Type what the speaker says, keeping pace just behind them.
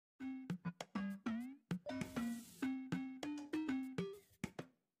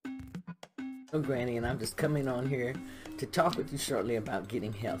Granny, and I'm just coming on here to talk with you shortly about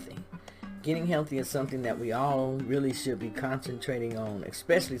getting healthy. Getting healthy is something that we all really should be concentrating on,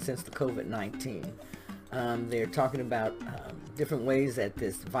 especially since the COVID-19. They're talking about different ways that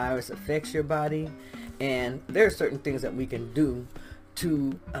this virus affects your body, and there are certain things that we can do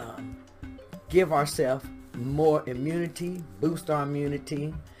to give ourselves more immunity, boost our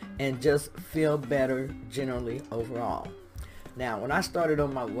immunity, and just feel better generally overall. Now, when I started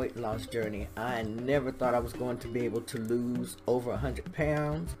on my weight loss journey, I never thought I was going to be able to lose over 100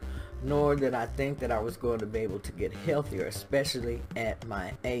 pounds, nor did I think that I was going to be able to get healthier, especially at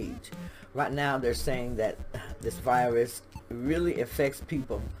my age. Right now, they're saying that this virus really affects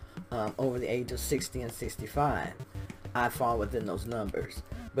people over the age of 60 and 65. I fall within those numbers,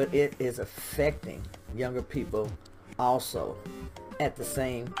 but it is affecting younger people also at the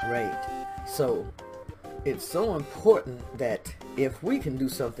same rate. So it's so important that if we can do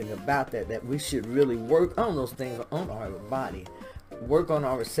something about that, that we should really work on those things on our body, work on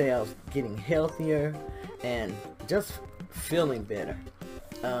ourselves, getting healthier and just feeling better.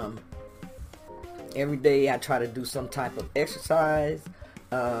 Every day I try to do some type of exercise,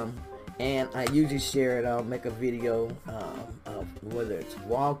 and I usually share it. I'll make a video of whether it's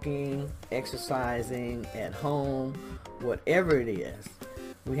walking, exercising at home, whatever it is.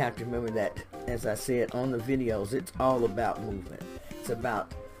 We have to remember that, as I said on the videos, it's all about movement. It's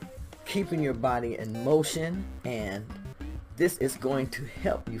about keeping your body in motion, and this is going to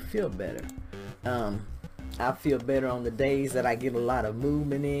help you feel better. I feel better on the days that I get a lot of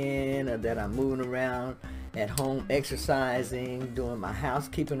movement in, or that I'm moving around at home, exercising, doing my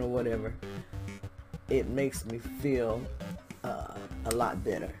housekeeping or whatever. It makes me feel a lot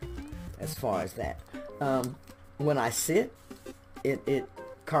better as far as that. When I sit, it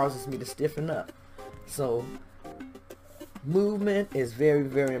causes me to stiffen up. So movement is very,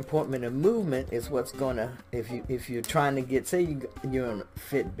 very important, and movement is what's gonna, if you're trying to get, say you're on a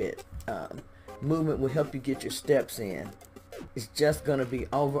Fitbit, movement will help you get your steps in. It's just gonna be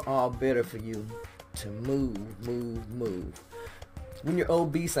overall better for you to move. When you're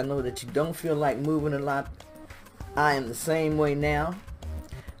obese, I know that you don't feel like moving a lot. I am the same way now.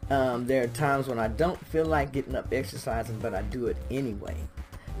 There are times when I don't feel like getting up exercising, but I do it anyway,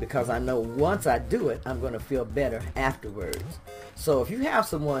 because I know once I do it, I'm going to feel better afterwards. So if you have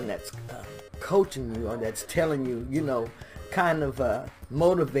someone that's coaching you, or that's telling you, kind of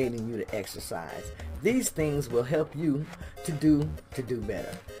motivating you to exercise, these things will help you to do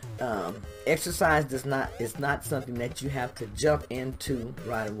better. Exercise is not something that you have to jump into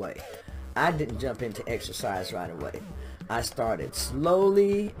right away. I didn't jump into exercise right away. I started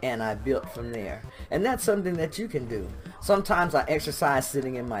slowly and I built from there. And that's something that you can do. Sometimes I exercise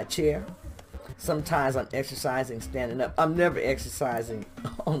sitting in my chair. Sometimes I'm exercising standing up. I'm never exercising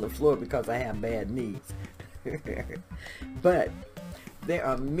on the floor because I have bad knees. But there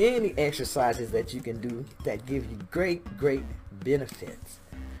are many exercises that you can do that give you great benefits.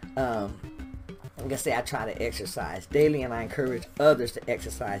 Like I say, I try to exercise daily, and I encourage others to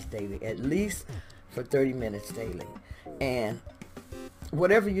exercise daily, at least for 30 minutes daily. And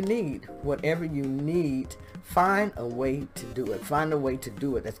whatever you need, find a way to do it. Find a way to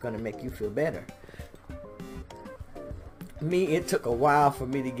do it that's going to make you feel better. It took a while for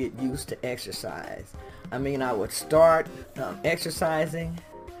me to get used to exercise. I would start exercising,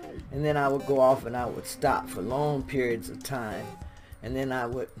 and then I would go off and I would stop for long periods of time. And then I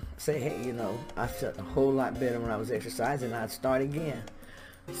would say, hey, I felt a whole lot better when I was exercising. I'd start again.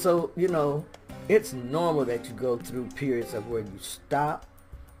 So, it's normal that you go through periods of where you stop,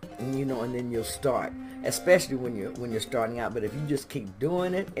 and then you'll start, especially when you're starting out. But if you just keep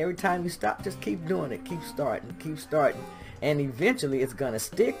doing it, every time you stop, just keep doing it, keep starting, and eventually it's going to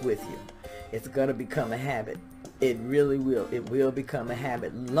stick with you. It's going to become a habit. It really will. It will become a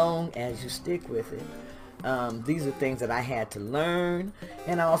habit long as you stick with it. These are things that I had to learn,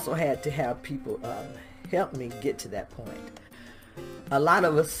 and I also had to have people help me get to that point. A lot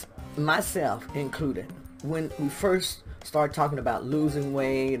of us, myself included, when we first start talking about losing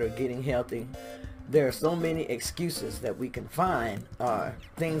weight or getting healthy, there are so many excuses that we can find, or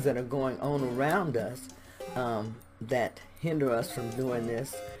things that are going on around us that hinder us from doing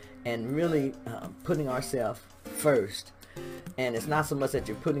this and really putting ourselves first. And it's not so much that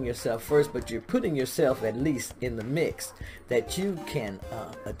you're putting yourself first, but you're putting yourself at least in the mix, that you can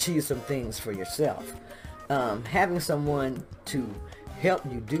achieve some things for yourself. Having someone to help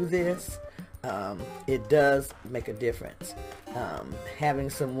you do this, it does make a difference. Having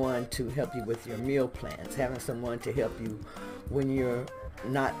someone to help you with your meal plans, having someone to help you when you're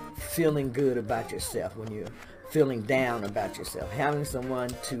not feeling good about yourself, when you're feeling down about yourself, having someone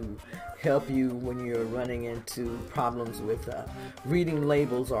to help you when you're running into problems with reading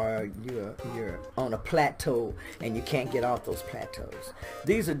labels, or you're on a plateau and you can't get off those plateaus.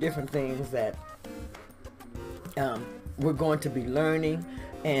 These are different things that we're going to be learning.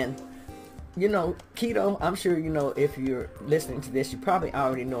 And you know, keto, I'm sure, you know, if you're listening to this, you probably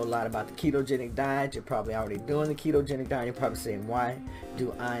already know a lot about the ketogenic diet. You're probably already doing the ketogenic diet. You're probably saying, why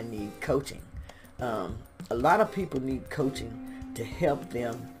do I need coaching? A lot of people need coaching to help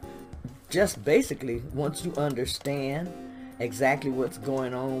them just basically, once you understand exactly what's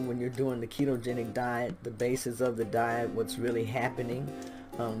going on when you're doing the ketogenic diet, the basis of the diet, what's really happening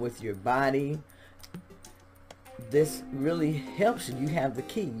with your body. This really helps you. You have the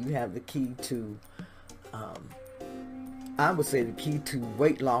key. You have the key to, I would say, the key to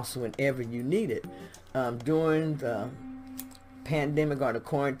weight loss whenever you need it. During the pandemic or the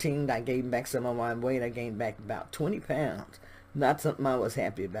quarantine, I gained back some of my weight. I gained back about 20 pounds. Not something I was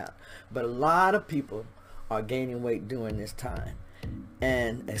happy about. But a lot of people are gaining weight during this time.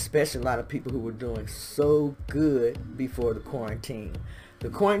 And especially a lot of people who were doing so good before the quarantine. The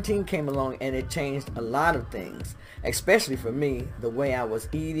quarantine came along and it changed a lot of things, especially for me, the way I was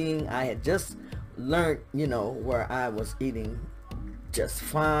eating. I had just learned, you know, where I was eating just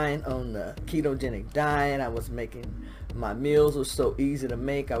fine on the ketogenic diet. I was making, my meals were so easy to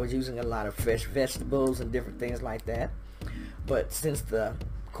make. I was using a lot of fresh vegetables and different things like that. But since the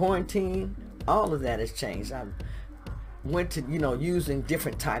quarantine, all of that has changed. I went to, you know, using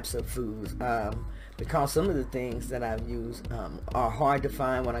different types of foods. Because some of the things that I've used are hard to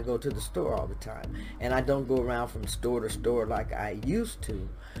find when I go to the store all the time. And I don't go around from store to store like I used to,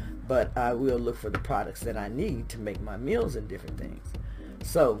 but I will look for the products that I need to make my meals and different things.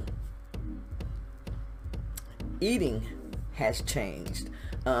 So, eating has changed.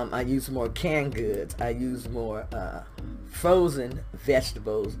 I use more canned goods. I use more frozen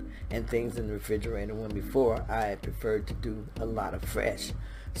vegetables and things in the refrigerator, when before I preferred to do a lot of fresh.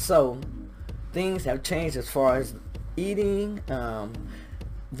 So, things have changed as far as eating.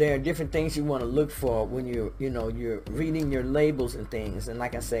 There are different things you want to look for when you're reading your labels and things. And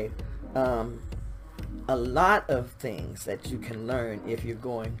like I say, a lot of things that you can learn if you're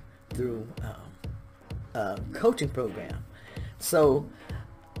going through a coaching program. So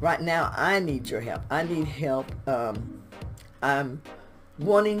right now I need your help. I need help. I'm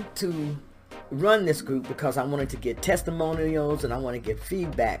wanting to run this group because I wanted to get testimonials and I want to get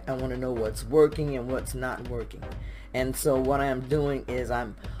feedback. I want to know what's working and what's not working. And so what I am doing is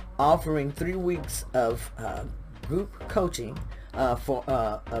I'm offering 3 weeks of group coaching for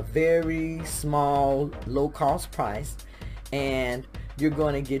a very small, low-cost price. And you're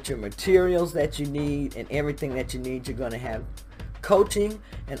going to get your materials that you need and everything that you need. You're going to have coaching,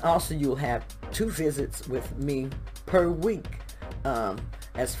 and also you'll have 2 visits with me per week.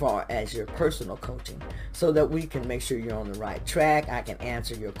 As far as your personal coaching, so that we can make sure you're on the right track. I can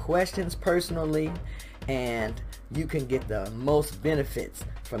answer your questions personally, and you can get the most benefits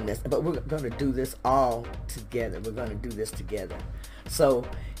from this. But we're going to do this all together. We're going to do this together. So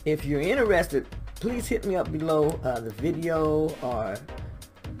if you're interested, please hit me up below the video, or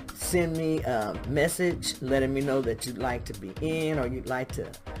send me a message letting me know that you'd like to be in, or you'd like to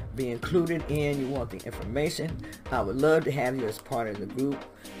be included in, you want the information. I would love to have you as part of the group.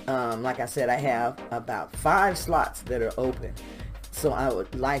 Like I said, I have about 5 slots that are open. So I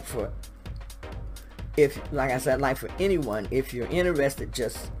would like for, like I said, I'd like for anyone, if you're interested,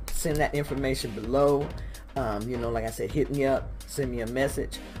 just send that information below. Like I said, hit me up, send me a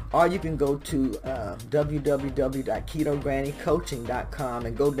message, or you can go to www.ketogrannycoaching.com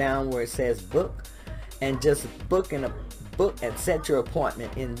and go down where it says book, and just book and set your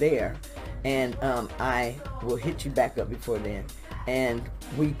appointment in there, and I will hit you back up before then, and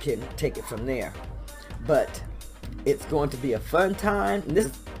we can take it from there. But it's going to be a fun time. This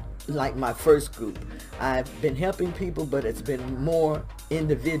is like my first group. I've been helping people, but it's been more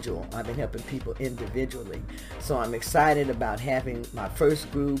individual. I've been helping people individually. So I'm excited about having my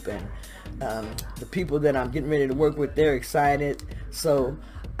first group, and the people that I'm getting ready to work with, they're excited. So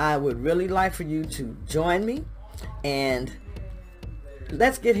I would really like for you to join me, and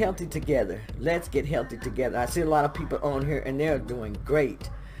let's get healthy together. Let's get healthy together. I see a lot of people on here and they're doing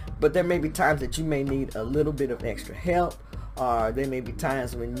great, but there may be times that you may need a little bit of extra help, or there may be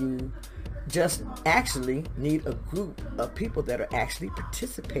times when you just actually need a group of people that are actually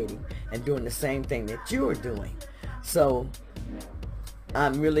participating and doing the same thing that you are doing. So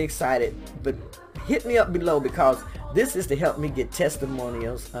I'm really excited, but hit me up below, because this is to help me get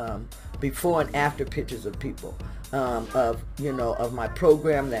testimonials, before and after pictures of people, of my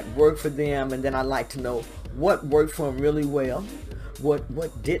program that worked for them, and then I like to know what worked for them really well,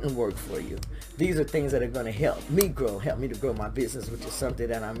 what didn't work for you. These are things that are going to help me to grow my business, which is something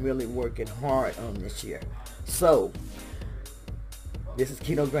that I'm really working hard on this year. So, this is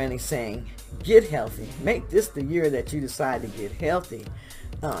Keto Granny saying, get healthy. Make this the year that you decide to get healthy.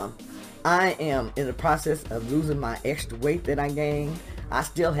 I am in the process of losing my extra weight that I gained. I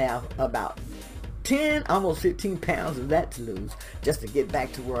still have about 10, almost 15 pounds of that to lose just to get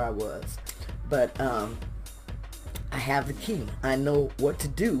back to where I was. But I have the key. I know what to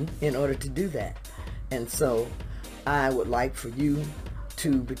do in order to do that. And so I would like for you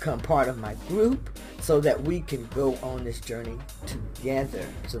to become part of my group so that we can go on this journey together,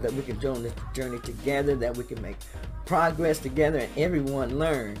 that we can make progress together and everyone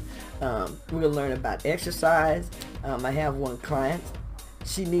learn. We'll learn about exercise. I have one client.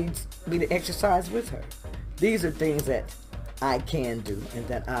 She needs me to exercise with her. These are things that I can do and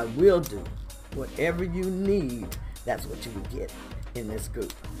that I will do. Whatever you need, that's what you will get in this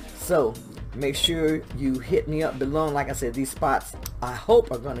group. So make sure you hit me up below. Like I said, these spots I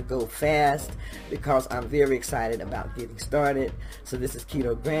hope are going to go fast because I'm very excited about getting started. So this is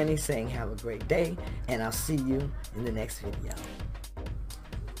Keto Granny saying have a great day, and I'll see you in the next video.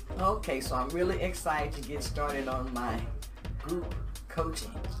 Okay, so I'm really excited to get started on my group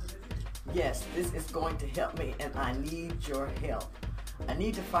coaching. Yes, this is going to help me, and I need your help. I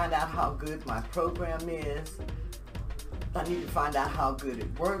need to find out how good my program is. I need to find out how good it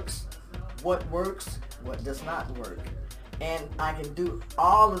works, what does not work. And I can do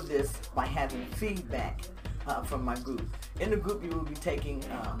all of this by having feedback from my group. In the group, you will be taking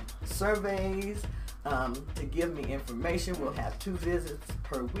surveys to give me information. We'll have 2 visits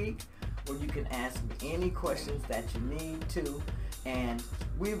per week where you can ask me any questions that you need to, and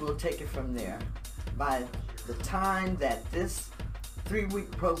we will take it from there. By the time that this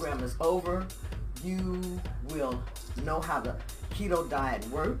 3-week program is over, you will know how the keto diet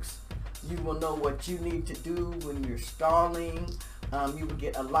works. You will know what you need to do when you're stalling. You will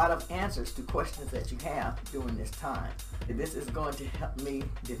get a lot of answers to questions that you have during this time. This is going to help me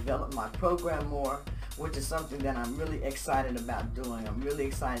develop my program more, which is something that I'm really excited about doing. I'm really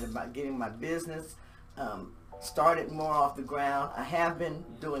excited about getting my business started more off the ground. I have been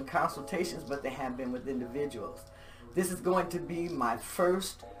doing consultations, but they have been with individuals. This is going to be my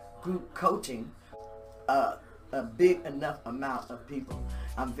first group coaching a big enough amount of people.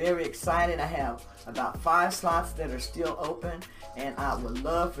 I'm very excited. I have about 5 slots that are still open, and I would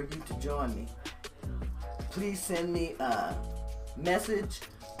love for you to join me. Please send me a message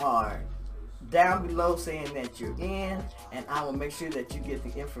or down below saying that you're in, and I will make sure that you get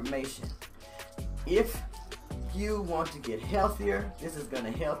the information. If you want to get healthier, this is going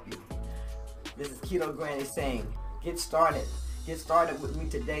to help you. This is Keto Granny saying, get started. Get started with me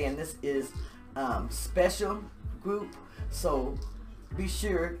today, and this is special group, so be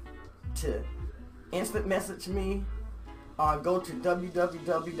sure to instant message me or go to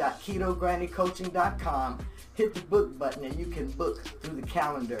www.ketogrannycoaching.com, hit the book button, and you can book through the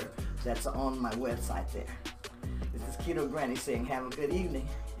calendar that's on my website there. This is Keto Granny saying have a good evening,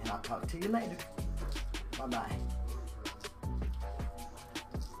 and I'll talk to you later. Bye-bye.